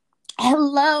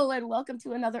Hello, and welcome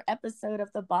to another episode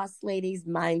of the Boss Ladies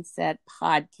Mindset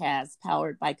Podcast,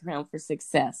 powered by Crown for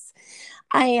Success.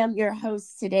 I am your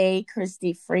host today,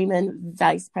 Christy Freeman,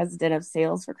 Vice President of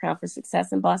Sales for Crown for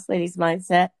Success and Boss Ladies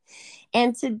Mindset.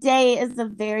 And today is a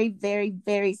very, very,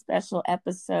 very special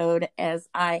episode as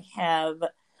I have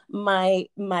my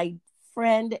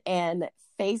friend and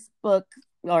Facebook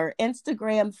or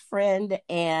Instagram friend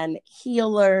and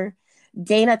healer,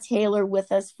 Dana Taylor,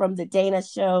 with us from the Dana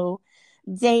Show.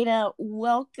 Dana,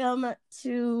 welcome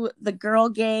to the Girl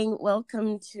Gang.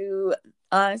 Welcome to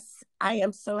us. I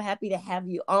am so happy to have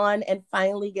you on and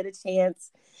finally get a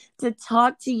chance to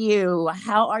talk to you.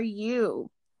 How are you?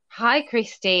 Hi,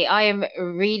 Christy. I am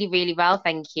really, really well,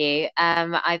 thank you.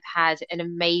 I've had an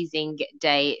amazing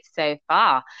day so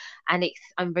far, and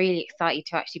I'm really excited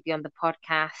to actually be on the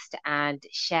podcast and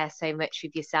share so much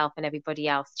with yourself and everybody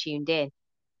else tuned in.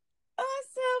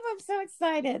 Awesome. I'm so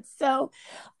excited. So,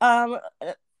 um,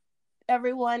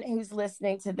 everyone who's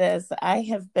listening to this, I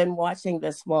have been watching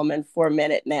this woman for a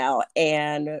minute now.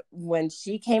 And when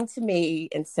she came to me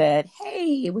and said,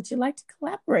 "Hey, would you like to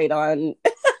collaborate on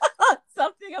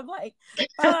something?" I'm like,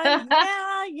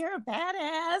 yeah, you're a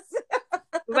badass.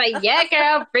 Right, yeah,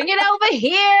 girl, bring it over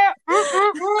here.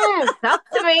 Talk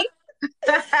to me.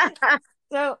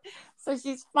 so, so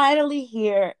she's finally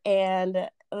here. And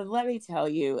let me tell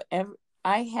you,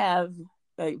 I have,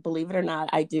 believe it or not,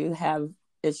 I do have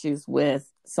issues with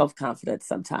self-confidence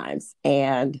sometimes.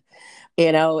 And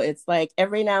it's like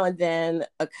every now and then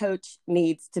a coach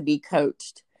needs to be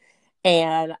coached.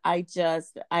 And I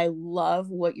love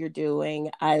what you're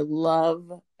doing. I love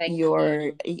Thank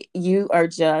your, you. you are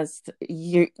just,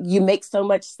 you make so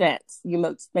much sense.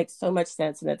 Make so much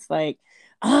sense. And it's like,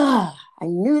 I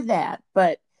knew that.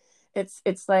 But it's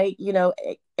like,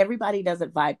 everybody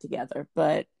doesn't vibe together,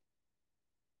 but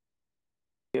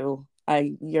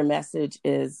your message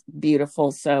is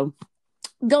beautiful. So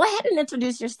go ahead and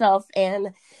introduce yourself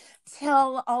and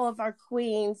tell all of our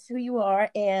queens who you are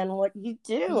and what you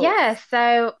do. Yeah,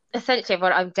 so essentially,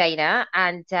 everyone, I'm Dana,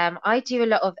 and I do a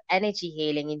lot of energy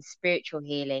healing and spiritual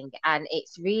healing, and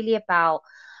it's really about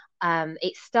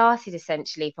it started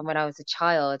essentially from when I was a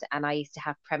child and I used to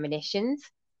have premonitions.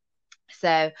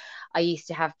 So I used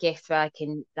to have gifts where I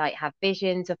can like have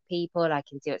visions of people, I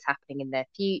can see what's happening in their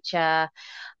future.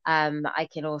 I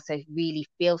can also really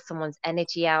feel someone's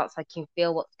energy out, so I can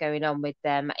feel what's going on with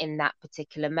them in that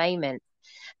particular moment.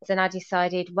 So then I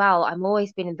decided, well, I'm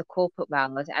always been in the corporate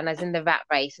world and I was in the rat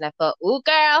race and I thought, oh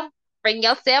girl, bring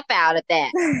yourself out of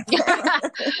that.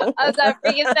 I was like,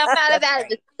 bring yourself out of that.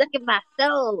 It's stuck in my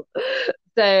soul.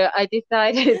 So I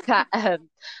decided that I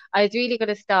was really going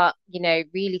to start,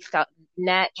 really start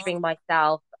nurturing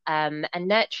myself and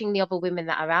nurturing the other women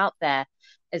that are out there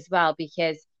as well.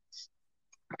 Because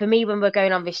for me, when we're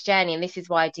going on this journey, and this is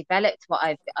why I developed what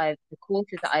the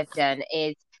courses that I've done,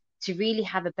 is to really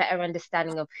have a better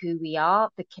understanding of who we are,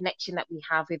 the connection that we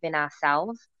have within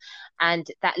ourselves, and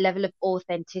that level of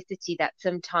authenticity that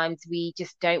sometimes we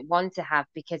just don't want to have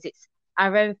because it's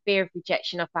our own fear of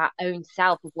rejection of our own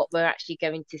self, of what we're actually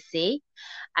going to see.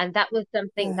 And that was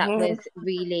something that Mm-hmm. was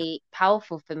really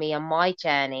powerful for me on my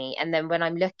journey. And then when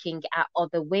I'm looking at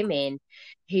other women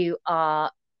who are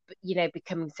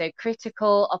becoming so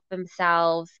critical of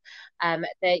themselves.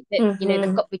 They've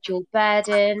Mm-hmm. got the dual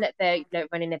burden. They're,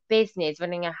 running a business,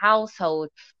 running a household,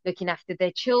 looking after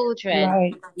their children.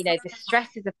 Right. The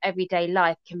stresses of everyday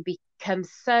life can become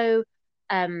so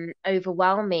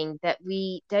overwhelming that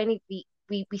we don't e-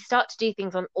 we start to do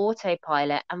things on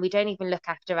autopilot and we don't even look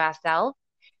after ourselves.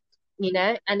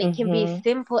 And it can be as Mm-hmm.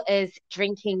 simple as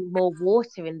drinking more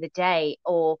water in the day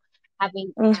or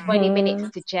having 20 minutes Mm-hmm.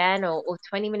 to journal or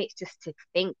 20 minutes just to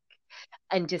think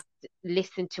and just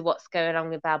listen to what's going on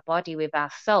with our body, with our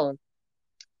soul.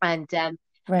 And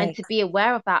Right. to be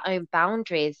aware of our own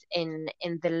boundaries in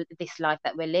this life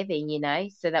that we're living,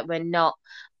 so that we're not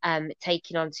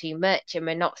taking on too much and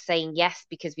we're not saying yes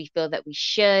because we feel that we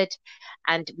should,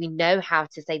 and we know how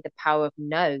to say the power of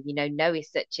no. No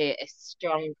is such a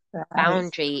strong Right.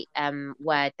 boundary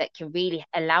word that can really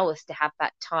allow us to have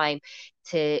that time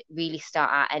to really start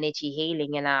our energy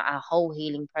healing and our whole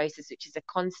healing process, which is a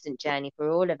constant journey for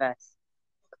all of us.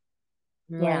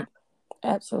 Yeah. Right.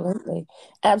 Absolutely.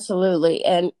 Absolutely.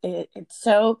 And it's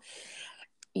so,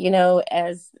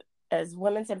 as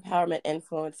women's empowerment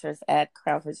influencers at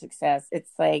Crown for Success,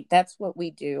 it's like that's what we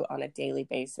do on a daily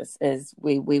basis is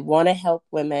we want to help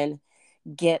women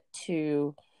get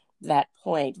to that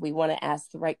point. We want to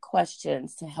ask the right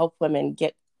questions to help women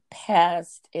get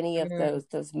past any of Mm,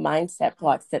 those mindset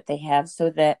blocks that they have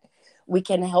so that we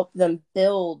can help them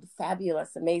build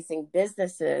fabulous, amazing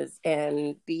businesses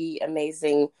and be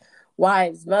amazing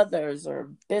wives, mothers, or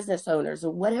business owners,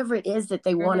 or whatever it is that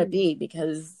they want to be,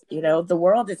 because, you know, the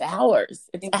world is ours.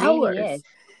 It's It really ours. is.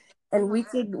 And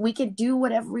we can do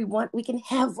whatever we want. We can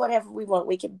have whatever we want.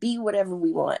 We can be whatever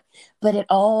we want. But it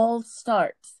all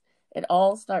starts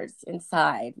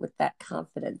inside with that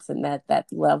confidence and that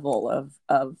level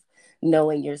of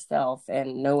knowing yourself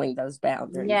and knowing those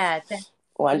boundaries. Yeah, yeah,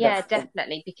 Wonderful.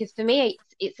 definitely. Because for me,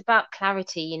 it's about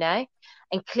clarity, you know,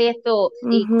 and clear thoughts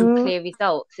equal Mm-hmm. clear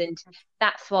results. And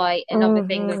that's why another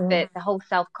thing with Mm-hmm. the whole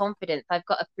self-confidence, I've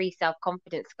got a free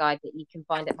self-confidence guide that you can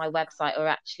find at my website, or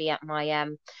actually at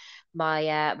my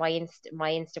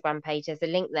Instagram page. There's a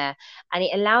link there, and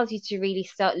it allows you to really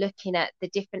start looking at the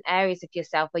different areas of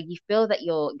yourself where you feel that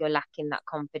you're lacking that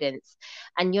confidence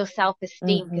and your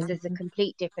self-esteem, because there's a Mm-hmm.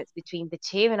 complete difference between the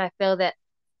two. And I feel that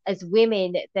as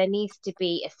women, there needs to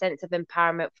be a sense of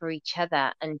empowerment for each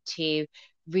other, and to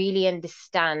really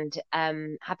understand,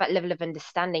 have that level of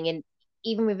understanding. And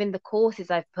even within the courses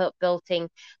I've put built in,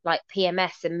 like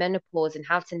PMS and menopause, and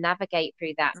how to navigate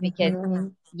through that, because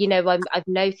Mm-hmm. I've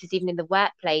noticed even in the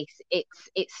workplace,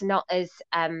 it's not as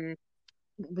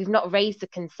we've not raised the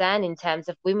concern in terms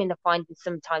of women are finding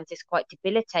sometimes it's quite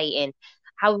debilitating.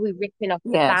 How are we ripping off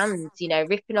the Yes. bands,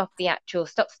 ripping off the actual,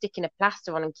 stop sticking a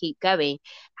plaster on and keep going?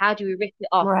 How do we rip it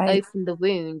off, Right. open the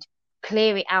wound,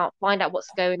 clear it out, find out what's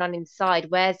going on inside?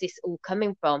 Where's this all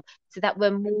coming from? So that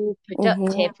we're more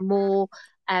productive, Mm-hmm. more,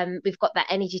 we've got that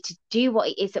energy to do what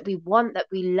it is that we want, that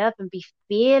we love, and be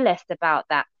fearless about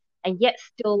that, and yet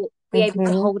still be able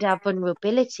to Mm-hmm. hold our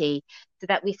vulnerability, so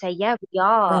that we say, yeah, we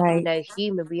are, Right.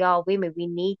 human, we are women, we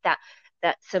need that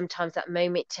sometimes that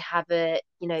moment to have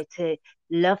to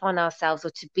love on ourselves, or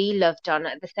to be loved on.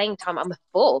 At the same time, I'm a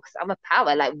force, I'm a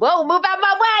power, like, whoa, move out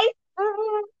my way.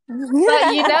 But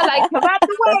like, come out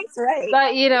the way. That's right.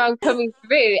 But I'm coming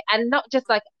through, and not just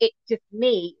like it's just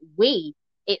me, we.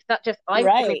 It's not just I'm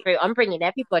coming Right. through, I'm bringing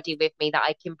everybody with me that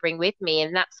I can bring with me,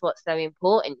 and that's what's so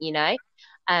important.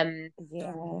 Um,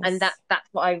 and Yes. that's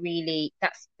what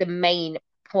that's the main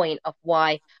point of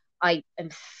why I am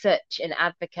such an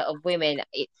advocate of women.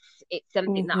 It's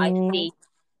something that I Mm-hmm. see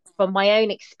from my own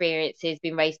experiences,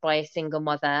 being raised by a single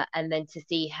mother, and then to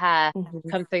see her Mm-hmm.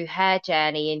 come through her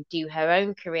journey and do her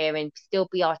own career, and still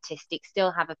be artistic,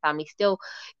 still have a family, still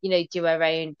do her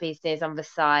own business on the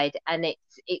side. And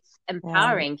it's Right.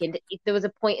 empowering. And there was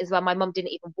a point as well, my mum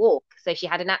didn't even walk, so she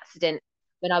had an accident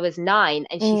when I was 9,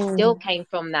 and she still Mm. came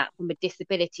from that, from a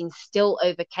disability, and still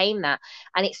overcame that.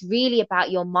 And it's really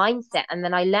about your mindset. And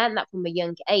then I learned that from a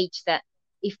young age, that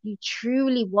if you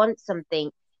truly want something,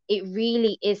 it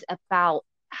really is about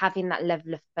having that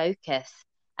level of focus,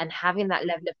 and having that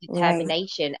level of Right.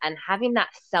 determination, and having that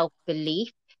self belief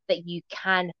that you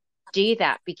can do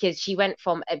that. Because she went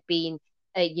from being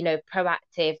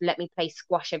proactive, let me play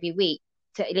squash every week,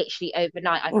 to literally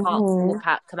overnight, I can't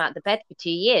Mm-hmm. come out the bed for 2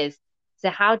 years. So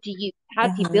how do you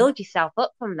Uh-huh. build yourself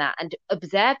up from that, and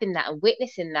observing that and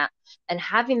witnessing that, and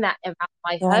having that around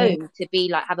my Right. home, to be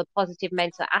like, have a positive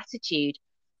mental attitude,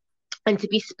 and to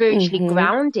be spiritually Mm-hmm.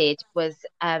 grounded was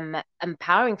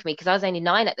empowering for me, because I was only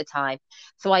 9 at the time.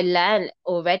 So I learned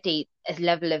already a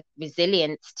level of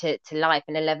resilience to life,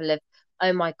 and a level of,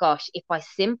 oh my gosh, if I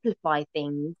simplify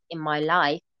things in my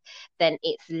life, then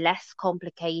it's less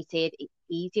complicated. It's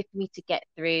easier for me to get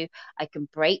through. I can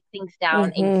break things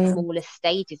down in Mm-hmm. smaller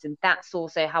stages. And that's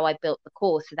also how I built the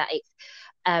course, so that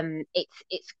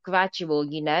it's gradual.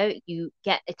 You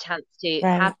get a chance to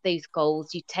have Right. those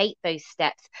goals, you take those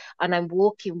steps, and I'm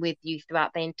walking with you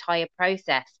throughout the entire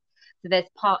process. So there's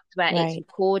parts where it's Right.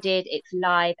 recorded, it's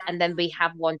live, and then we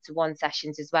have one-to-one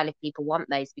sessions as well if people want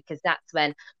those, because that's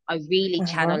when I really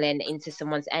Uh-huh. channel in into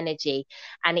someone's energy.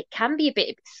 And it can be a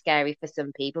bit scary for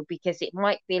some people, because it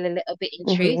might feel a little bit Mm-hmm.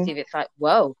 intrusive. It's like,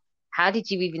 whoa, how did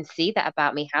you even see that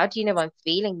about me? How do you know I'm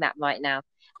feeling that right now?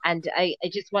 And I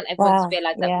just want everyone to Wow.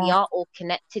 realize that we Yeah. are all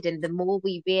connected. And the more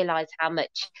we realize how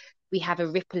much we have a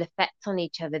ripple effect on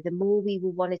each other, the more we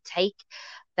will want to take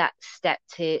that step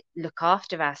to look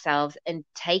after ourselves, and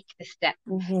take the step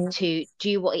Mm-hmm. to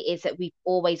do what it is that we've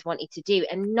always wanted to do,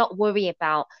 and not worry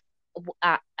about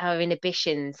our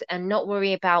inhibitions, and not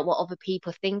worry about what other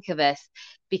people think of us.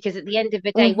 Because at the end of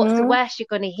the day, what's the Mm-hmm. worst you're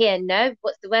going to hear? No.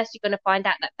 What's the worst you're going to find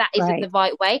out? That isn't the Right.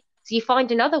 right way. So you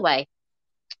find another way,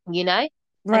 you know?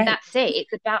 And Right. that's it.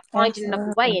 It's about finding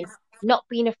another way, Absolutely. and not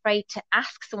being afraid to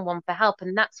ask someone for help.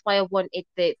 And that's why I wanted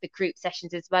the group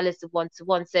sessions as well as the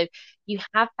one-to-one. So you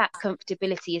have that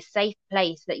comfortability, a safe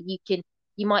place that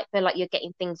you might feel like you're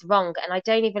getting things wrong. And I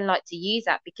don't even like to use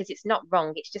that, because it's not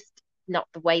wrong. It's just not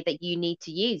the way that you need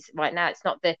to use right now. Right.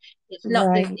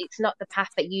 It's not the path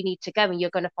that you need to go, and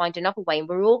you're going to find another way, and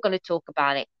we're all going to talk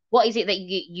about it. What is it that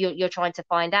you're trying to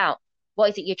find out? What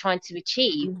is it you're trying to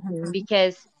achieve? Mm-hmm.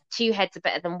 Because two heads are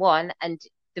better than one, and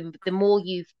the more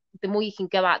you can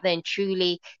go out there and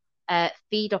truly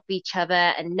feed off each other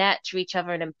and nurture each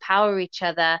other and empower each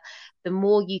other, the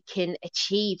more you can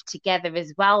achieve together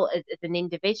as well as an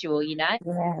individual, you know?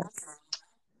 Yes.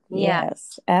 Yeah.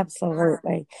 Yes,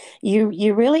 absolutely.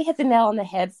 You really hit the nail on the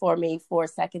head for me for a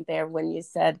second there when you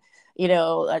said,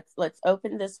 let's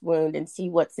open this wound and see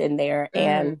what's in there. Mm,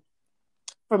 And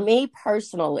for me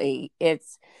personally,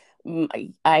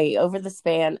 I over the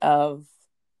span of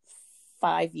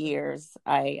 5 years,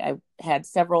 I had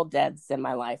several deaths in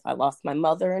my life. I lost my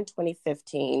mother in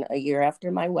 2015, a year after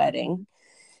my wedding.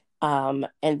 And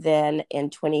then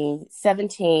in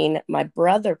 2017, my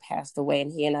brother passed away,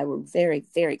 and he and I were very,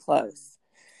 very close.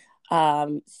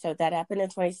 So that happened in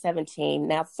 2017.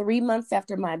 Now, 3 months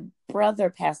after my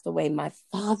brother passed away, my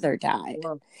father died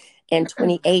well, in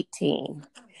 2018.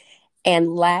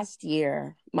 And last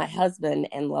year, my husband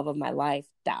and love of my life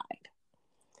died.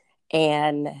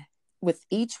 And with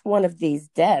each one of these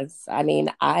deaths, I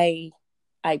mean, I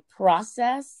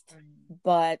processed,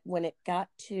 but when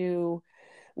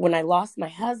I lost my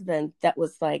husband, that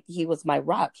was like he was my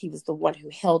rock. He was the one who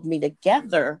held me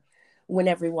together when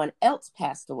everyone else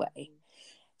passed away.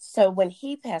 So when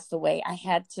he passed away, I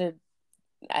had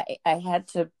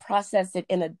to process it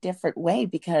in a different way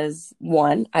because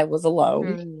one, I was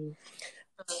alone. mm,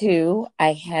 Two,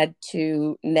 I had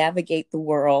to navigate the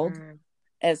world mm,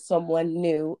 as someone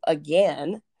new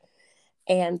again.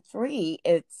 And three,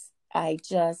 I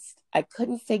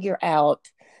couldn't figure out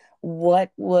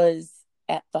what was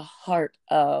at the heart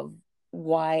of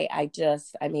why I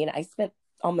spent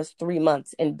almost 3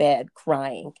 months in bed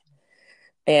crying.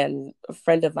 And a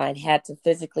friend of mine had to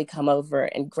physically come over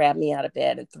and grab me out of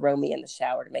bed and throw me in the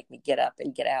shower to make me get up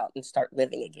and get out and start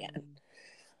living again.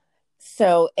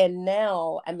 So, and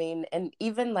now, and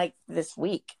even like this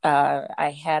week,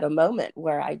 I had a moment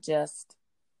where I just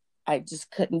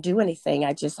couldn't do anything.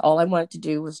 All I wanted to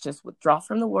do was just withdraw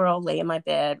from the world, lay in my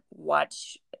bed,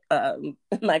 watch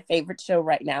my favorite show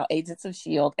right now, Agents of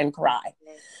S.H.I.E.L.D., and cry.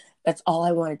 That's all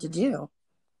I wanted to do.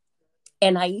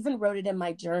 And I even wrote it in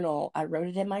my journal. I wrote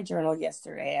it in my journal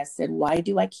yesterday. I said, why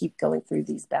do I keep going through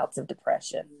these bouts of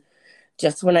depression?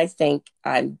 Just when I think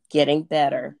I'm getting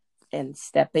better and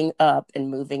stepping up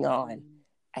and moving on,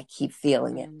 I keep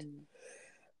feeling it.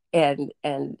 And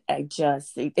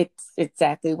it's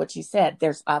exactly what you said.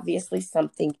 There's obviously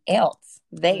something else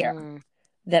there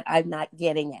that I'm not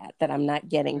getting at, that I'm not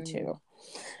getting to.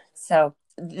 So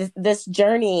this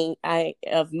journey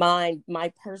of mine,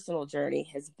 my personal journey,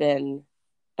 has been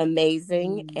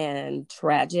amazing and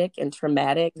tragic and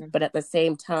traumatic, but at the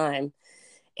same time,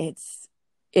 it's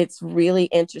really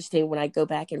interesting when I go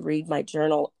back and read my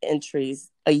journal entries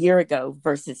a year ago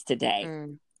versus today.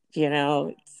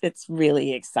 It's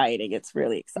really exciting. It's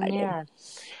really exciting.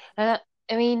 Yeah.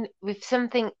 I mean, with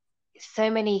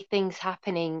so many things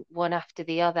happening one after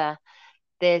the other,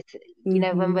 there's,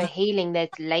 when we're Mm-hmm. healing, there's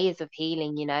layers of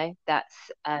healing, it's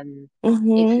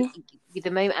Mm-hmm.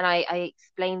 the moment, and I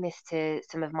explain this to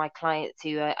some of my clients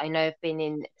who I know have been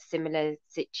in similar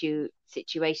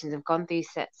situations, have gone through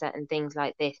certain things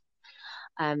like this,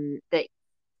 that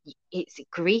it's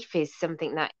grief is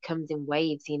something that comes in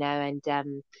waves,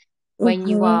 and when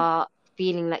you Mm-hmm. are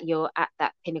feeling that you're at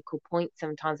that pinnacle point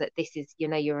sometimes, that this is,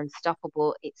 you're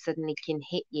unstoppable, it suddenly can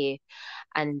hit you.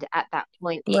 And at that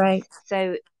point, Right. it's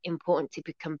so important to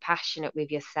be compassionate with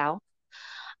yourself,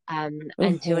 and to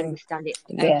Mm-hmm. understand it's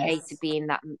okay to Yes. be in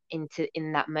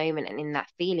that moment and in that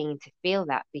feeling, and to feel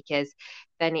that, because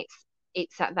then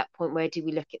it's at that point, where do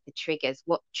we look at the triggers?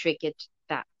 What triggered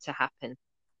that to happen?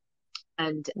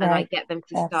 And I Right. get them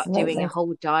to start doing a Absolutely.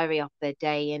 whole diary of their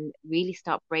day and really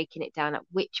start breaking it down. At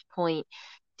which point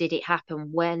did it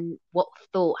happen? When? What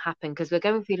thought happened? Because we're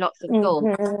going through lots of thoughts.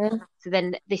 Mm-hmm. So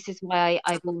then this is why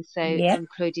I've also Yep.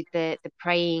 included the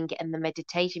praying and the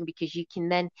meditation, because you can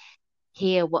then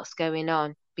hear what's going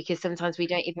on. Because sometimes we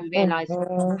don't even realize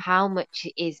Mm-hmm. how much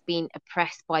is being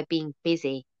oppressed by being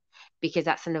busy, because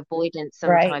that's an avoidance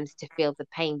Right. sometimes to feel the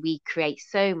pain. We create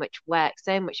so much work,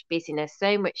 so much busyness,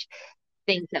 so much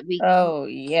things that we Oh,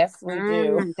 yes, we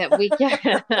do. that we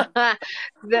can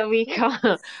that we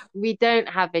can't, we don't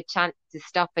have a chance to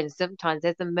stop. And sometimes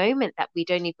there's a moment that we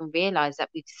don't even realize that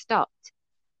we've stopped,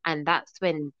 and that's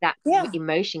when that Yeah.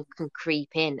 emotion can creep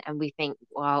in, and we think,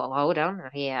 well, hold on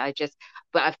here,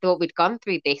 but I thought we'd gone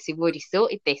through this, we've already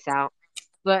sorted this out.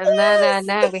 But no, no, Yes.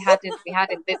 no, we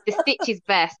hadn't. The stitch is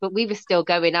best, but we were still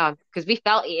going on because we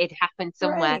felt it had happened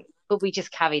somewhere, Right. but we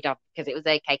just carried on because it was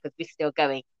okay because we're still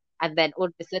going. And then all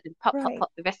of a sudden, pop, pop, Right.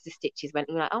 pop, the rest of the stitches went.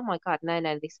 And you're like, oh my God, no,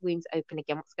 no, this wound's open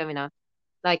again. What's going on?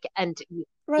 Like, and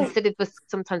Right. instead of us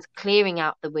sometimes clearing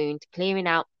out the wound, clearing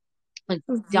out and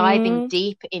diving Mm-hmm.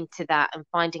 deep into that and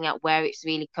finding out where it's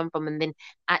really come from, and then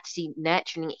actually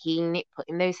nurturing it, healing it,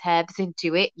 putting those herbs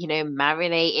into it,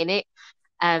 marinating it.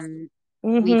 Um,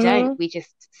 we don't. Mm-hmm. We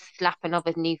just slap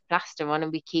another new plaster on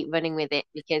and we keep running with it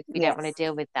because we don't want to Yes.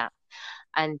 deal with that.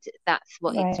 And that's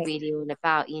what it's Right. really all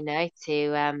about,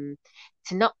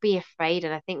 to not be afraid.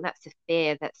 And I think that's a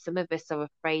fear that some of us are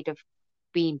afraid of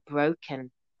being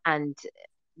broken, and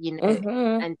you know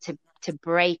Mm-hmm. and to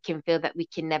break and feel that we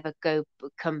can never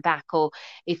come back. Or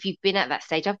if you've been at that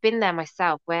stage, I've been there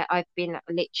myself, where I've been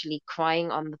literally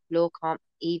crying on the floor,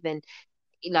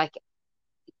 like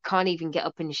can't even get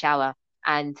up in the shower.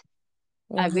 And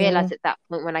I Mm-hmm. realized at that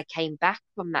point, when I came back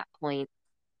from that point,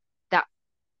 that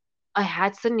I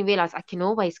had suddenly realized I can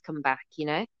always come back,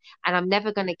 and I'm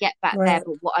never going to get back there. Right.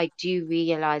 But what I do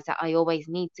realize, that I always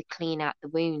need to clean out the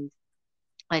wounds.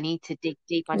 I need to dig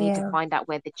deep. I need to Yeah. find out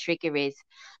where the trigger is,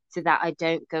 so that I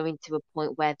don't go into a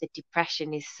point where the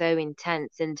depression is so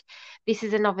intense. And this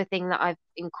is another thing that I've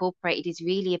incorporated, is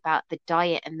really about the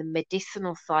diet and the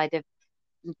medicinal side of,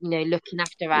 looking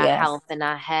after our Yes. health and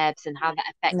our herbs, and how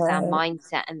that affects our Right.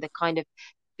 mindset and the kind of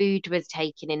food we're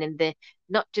taking in, and the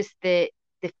not just the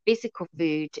physical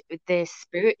food, the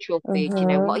spiritual food. What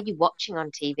Mm-hmm. are you watching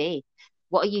on TV?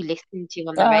 What are you listening to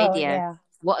on the Oh radio? yeah.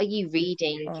 What are you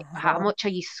reading? How Uh-huh. much are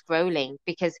you scrolling?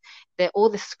 Because all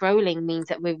the scrolling means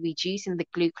that we're reducing the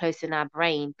glucose in our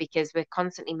brain, because we're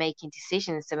constantly making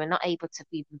decisions, so we're not able to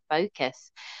even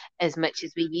focus as much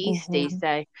as we used to. Mm-hmm.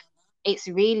 So it's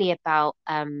really about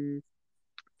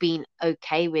being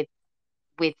okay with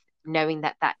knowing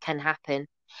that that can happen,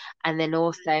 and then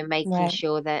also making Right.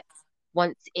 sure that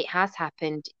once it has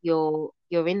happened, you're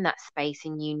in that space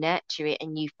and you nurture it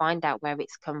and you find out where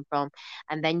it's come from,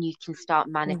 and then you can start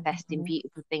manifesting Mm-hmm.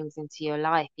 beautiful things into your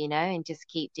life, and just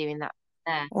keep doing that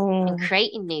there, and Mm.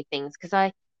 creating new things.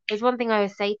 Because there's one thing I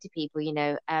always say to people, you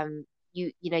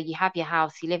have your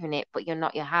house, you live in it, but you're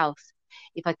not your house.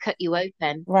 If I cut you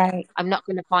open, Right. I'm not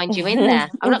going to find you in there.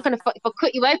 I'm not going to, if I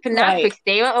cut you open now, Right.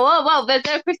 Christy, oh, well, there's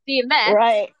no Christy in there,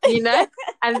 Right. you know?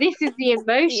 And this is the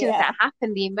emotions Yeah. that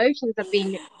happen. The emotions have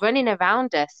been running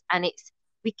around us, and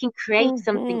we can create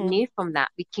something Mm-hmm. new from that.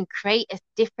 We can create a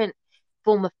different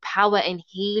form of power and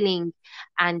healing,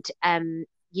 and,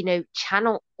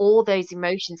 channel all those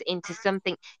emotions into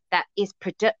something that is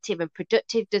productive. And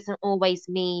productive doesn't always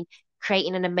mean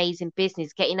creating an amazing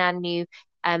business, getting our new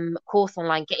course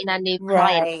online, getting our new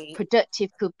clients. Right. Productive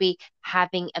could be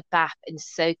having a bath and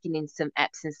soaking in some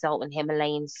Epsom salt and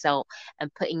Himalayan salt,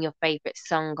 and putting your favorite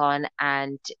song on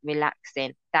and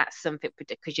relaxing. That's something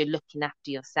because you're looking after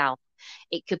yourself.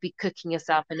 It could be cooking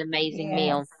yourself an amazing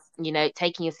Yes. meal,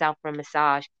 taking yourself for a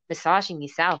massage, massaging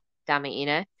yourself, damn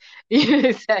it,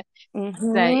 so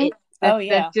Mm-hmm. it Oh there's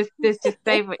yeah. just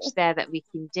so much there that we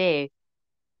can do.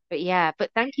 But yeah, but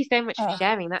thank you so much for Oh,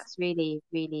 sharing. That's really,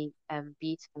 really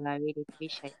beautiful. I really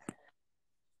appreciate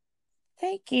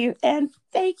thank you. And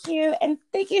thank you. And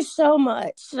thank you so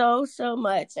much. So, so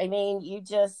much. I mean,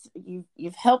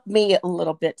 you've helped me a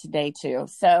little bit today too.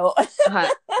 So it.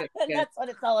 Good, and good, that's what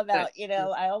it's all good, about. good.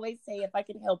 I always say if I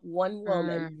can help one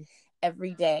woman Mm,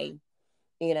 every day,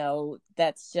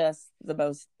 that's just the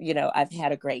most, I've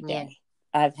had a great yeah. day.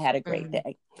 I've had a great Mm.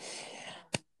 day.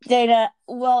 Dana,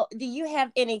 well, do you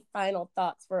have any final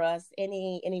thoughts for us?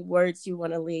 Any words you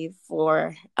want to leave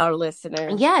for our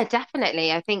listeners? Yeah,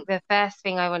 definitely. I think the first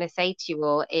thing I want to say to you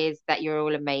all is that you're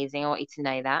all amazing. I want you to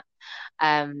know that.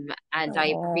 And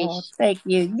I Oh, appreciate. thank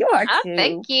you. You are Oh,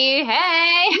 thank too. you.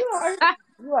 Hey. You are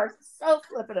you are so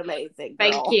flippin' amazing,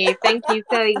 Thank girl. you. Thank you.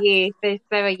 So are you. So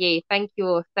are you. Thank you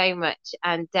all so much.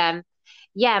 And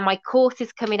yeah, my course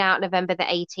is coming out November the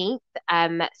 18th.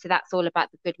 So that's all about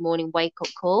the Good Morning Wake Up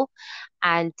Call.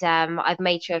 And I've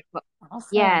made sure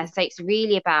yeah, Awesome. so it's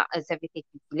really about, as everything,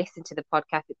 if you listen to the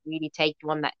podcast, it's really take you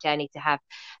on that journey to have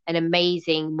an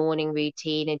amazing morning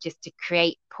routine, and just to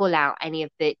pull out any of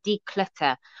the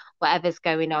declutter, whatever's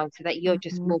going on, so that you're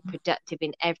just more Mhm. productive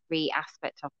in every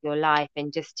aspect of your life,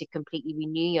 and just to completely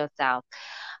renew yourself.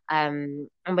 And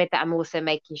with that, I'm also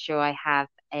making sure I have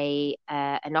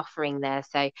an offering there.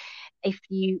 So if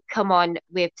you come on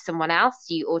with someone else,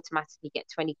 you automatically get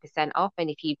 20% off. And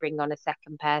if you bring on a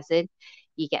second person,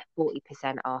 you get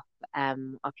 40% off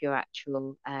your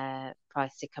actual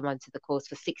price to come onto the course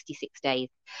for 66 days.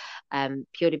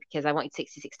 Purely because I wanted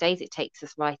 66 days. It takes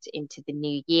us right into the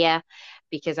new year,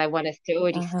 because I want us to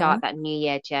already Uh-huh. start that new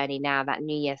year journey now. That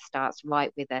new year starts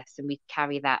right with us, and we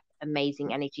carry that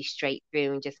amazing energy straight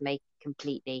through and just make it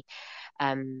completely,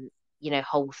 um,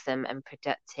 wholesome and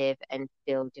productive and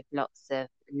filled with lots of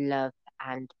love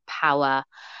and power,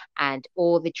 and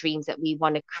all the dreams that we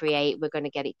want to create, we're going to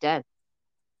get it done.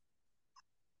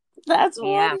 That's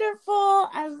Yeah. wonderful.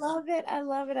 I love it. I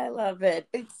love it. I love it.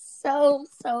 It's so,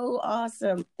 so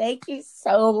awesome. Thank you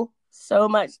so, so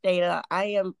much, Dana. I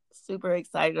am super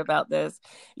excited about this.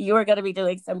 You are going to be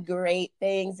doing some great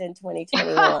things in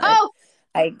 2021. Oh,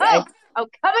 I I'm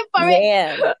coming for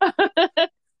man, it.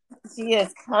 she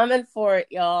is coming for it,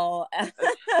 y'all.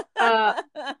 uh,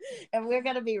 And we're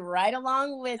going to be right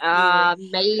along with you.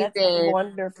 That's Amazing.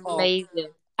 wonderful. Amazing.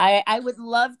 I would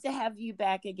love to have you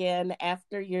back again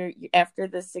after the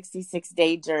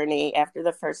 66-day journey, after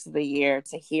the first of the year,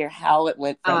 to hear how it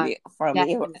went from Oh, you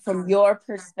definitely. from your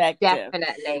perspective.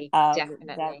 Definitely. That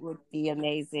Definitely. would be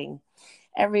amazing.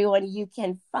 Everyone, you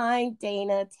can find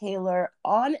Dana Taylor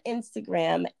on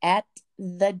Instagram at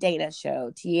The Dana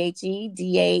Show,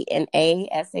 TheDanashow,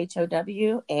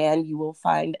 and you will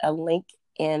find a link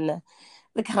in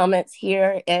the comments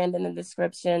here and in the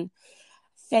description.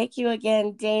 Thank you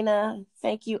again, Dana.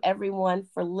 Thank you, everyone,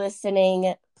 for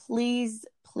listening. Please,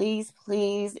 please,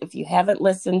 please, if you haven't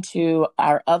listened to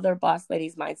our other Boss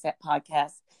Ladies Mindset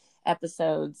podcast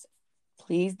episodes,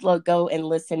 please go and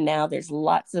listen now. There's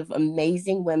lots of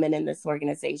amazing women in this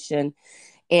organization.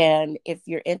 And if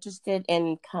you're interested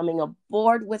in coming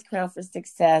aboard with Crown for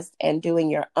Success and doing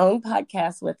your own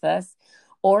podcast with us,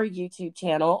 or YouTube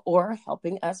channel, or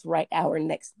helping us write our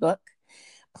next book,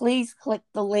 please click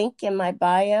the link in my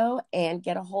bio and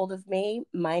get a hold of me.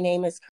 My name is